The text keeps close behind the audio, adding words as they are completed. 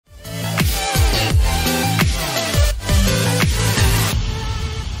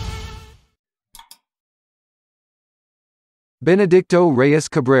Benedicto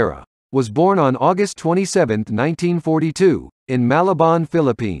Cabrera was born on August 27, 1942, in Malabon,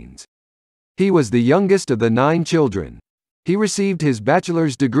 Philippines. He was the youngest of the 9 children. He received his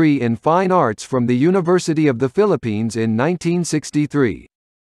bachelor's degree in fine arts from the University of the Philippines in 1963.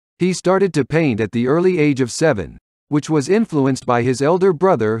 He started to paint at the early age of 7, which was influenced by his elder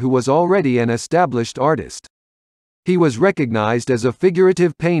brother who was already an established artist. He was recognized as a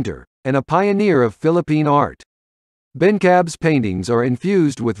figurative painter, and a pioneer of Philippine art. BenCab's paintings are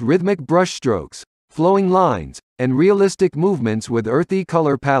infused with rhythmic brushstrokes, flowing lines, and realistic movements with earthy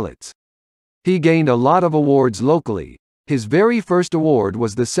color palettes. He gained a lot of awards locally. His very first award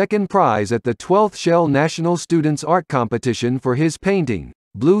was the second prize at the 12th Shell National Students' Art Competition for his painting,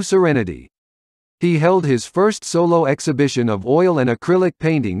 Blue Serenity. He held his first solo exhibition of oil and acrylic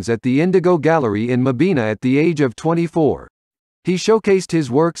paintings at the Indigo Gallery in Mabini at the age of 24. He showcased his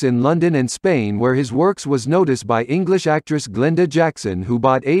works in London and Spain, where his works was noticed by English actress Glenda Jackson, who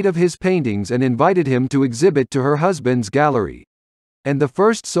bought 8 of his paintings and invited him to exhibit to her husband's gallery. And the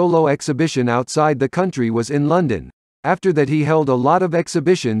first solo exhibition outside the country was in London. After that he held a lot of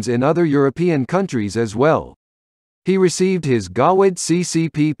exhibitions in other European countries as well. He received his Gawad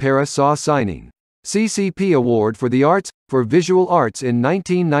CCP Para sa Signing CCP Award for the Arts, for Visual Arts in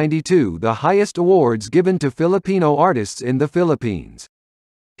 1992, the highest awards given to Filipino artists in the Philippines.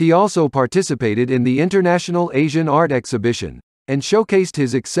 He also participated in the International Asian Art Exhibition, and showcased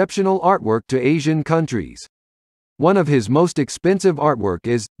his exceptional artwork to Asian countries. One of his most expensive artwork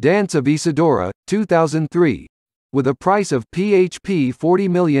is Dance of Isadora, 2003, with a price of PHP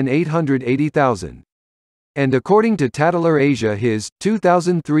 40,880,000. And according to Tatler Asia, his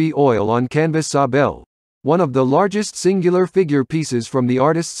 2003 Oil on Canvas Sabel, one of the largest singular figure pieces from the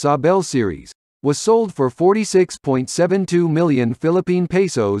artist's Sabel series, was sold for 46.72 million Philippine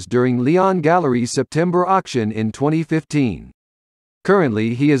pesos during Leon Gallery's September auction in 2015.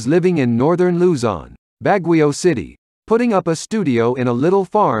 Currently he is living in northern Luzon, Baguio City, putting up a studio in a little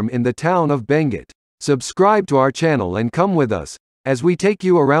farm in the town of Benguet. Subscribe to our channel and come with us, as we take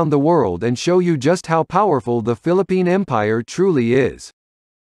you around the world and show you just how powerful the Philippine Empire truly is.